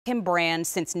brand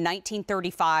since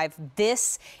 1935.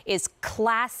 This is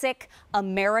classic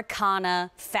Americana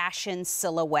fashion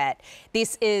silhouette.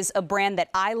 This is a brand that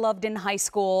I loved in high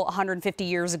school 150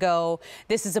 years ago.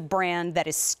 This is a brand that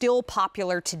is still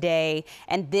popular today,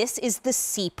 and this is the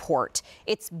Seaport.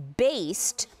 It's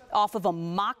based off of a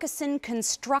moccasin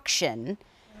construction,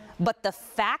 but the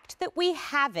fact that we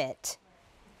have it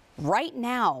right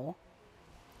now,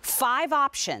 5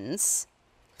 options,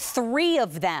 3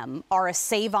 of them are a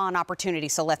save-on opportunity,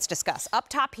 so let's discuss. Up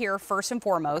top here, first and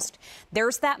foremost,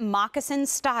 there's that moccasin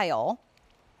style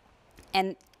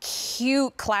and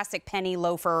cute classic penny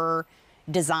loafer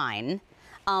design.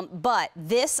 But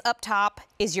this up top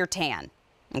is your tan,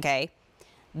 okay?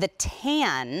 The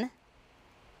tan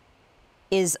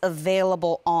is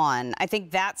available on, I think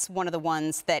that's one of the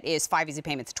ones that is 5 easy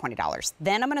payments of $20.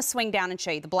 Then I'm gonna swing down and show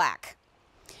you the black.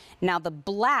 Now the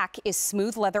black is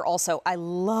smooth leather also. I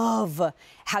love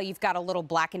how you've got a little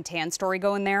black and tan story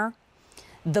going there.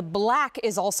 The black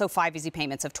is also 5 easy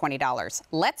payments of $20.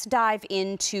 Let's dive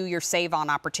into your save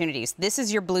on opportunities. This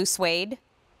is your blue suede.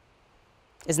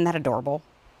 Isn't that adorable?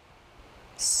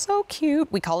 So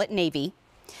cute. We call it navy.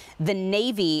 The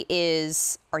navy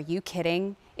is, are you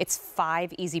kidding? It's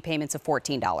 5 easy payments of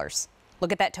 $14.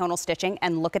 Look at that tonal stitching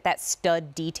and look at that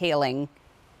stud detailing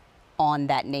on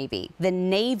that navy. The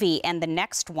navy and the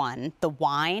next one, the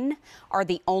wine, are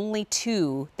the only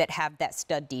 2 that have that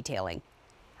stud detailing.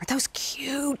 Are those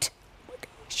cute? Oh my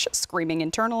gosh, screaming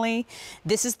internally.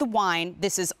 This is the wine.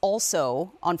 This is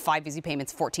also on 5 easy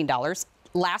payments, $14.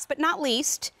 Last but not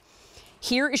least,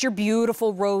 here is your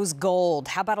beautiful rose gold.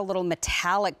 How about a little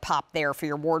metallic pop there for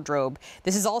your wardrobe?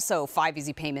 This is also 5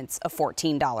 easy payments of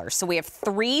 $14. So we have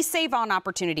 3 save-on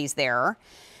opportunities there.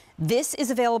 This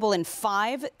is available in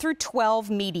 5 through 12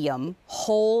 medium,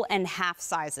 whole and half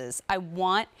sizes. I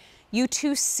want you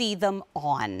to see them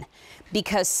on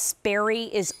because Sperry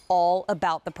is all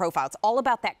about the profile. It's all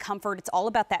about that comfort. It's all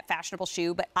about that fashionable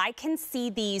shoe, but I can see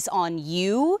these on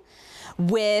you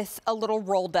with a little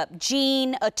rolled up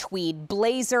jean, a tweed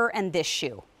blazer, and this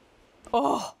shoe.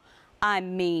 Oh, I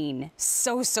mean,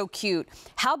 so cute.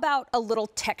 How about a little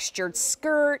textured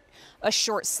skirt, a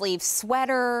short sleeve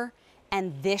sweater,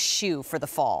 and this shoe for the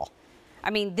fall?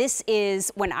 I mean, this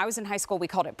is, when I was in high school, we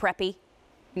called it preppy.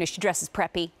 You know, she dresses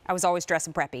preppy. I was always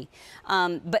dressing preppy.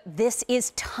 But this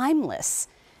is timeless.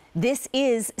 This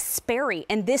is Sperry,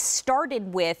 and this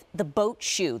started with the boat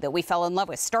shoe that we fell in love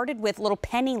with, started with little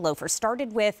penny loafers,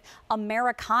 started with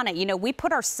Americana. You know, we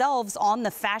put ourselves on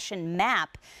the fashion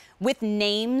map with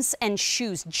names and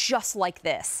shoes just like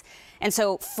this. And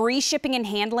so free shipping and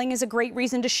handling is a great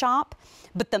reason to shop,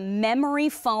 but the memory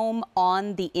foam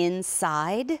on the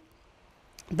inside,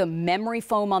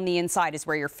 is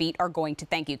where your feet are going to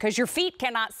thank you, because your feet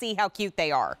cannot see how cute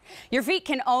they are. Your feet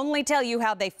can only tell you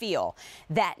how they feel.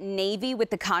 That navy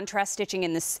with the contrast stitching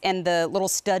and the little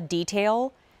stud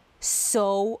detail,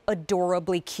 so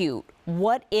adorably cute.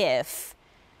 What if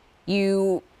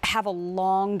you have a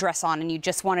long dress on and you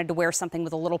just wanted to wear something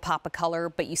with a little pop of color,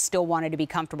 but you still wanted to be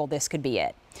comfortable? This could be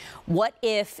it. What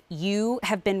if you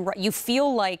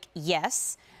feel like,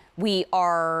 yes, we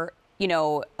are, you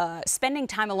know, spending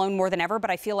time alone more than ever, but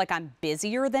I feel like I'm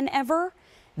busier than ever.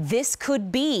 This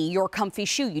could be your comfy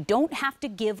shoe. You don't have to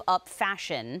give up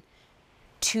fashion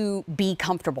to be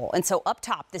comfortable. And so up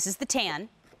top, this is the tan,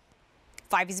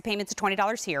 5 easy payments of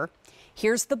 $20 here.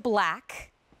 Here's the black,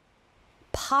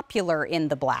 popular in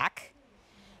the black,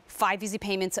 5 easy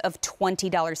payments of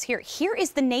 $20 here. Here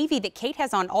is the navy that Kate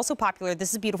has on, also popular.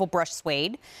 This is beautiful brushed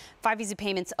suede, 5 easy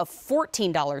payments of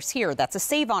 $14 here. That's a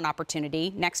save-on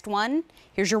opportunity. Next one,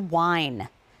 here's your wine,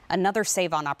 another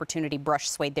save-on opportunity,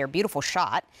 brushed suede there, beautiful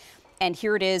shot. And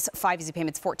here it is, 5 easy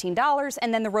payments, $14,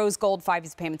 and then the rose gold, 5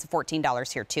 easy payments of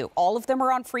 $14 here too. All of them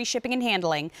are on free shipping and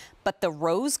handling, but the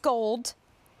rose gold,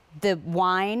 the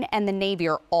wine, and the navy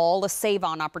are all a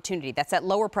save-on opportunity. That's that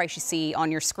lower price you see on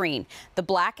your screen. The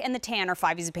black and the tan are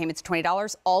 5 easy payments of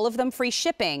 $20, all of them free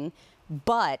shipping,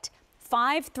 but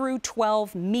 5 through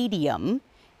 12 medium,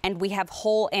 and we have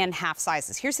whole and half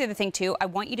sizes. Here's the other thing too. I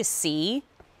want you to see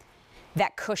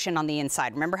that cushion on the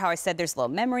inside. Remember how I said there's a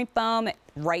little memory foam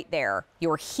right there?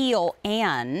 Your heel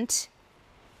and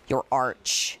your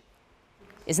arch.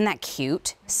 Isn't that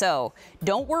cute? So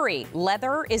don't worry,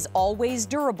 leather is always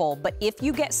durable, but if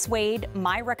you get suede,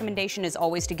 my recommendation is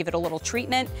always to give it a little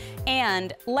treatment,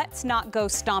 and let's not go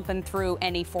stomping through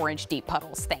any 4-inch deep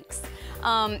puddles. Thanks.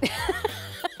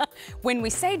 When we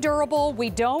say durable, we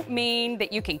don't mean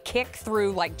that you can kick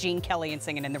through like Gene Kelly and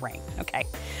Singing in the Rain, okay?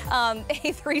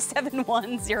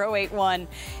 8371081.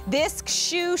 This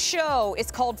shoe show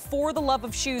is called For the Love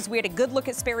of Shoes. We had a good look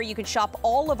at Sperry. You can shop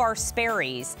all of our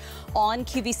Sperrys on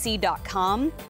QVC.com.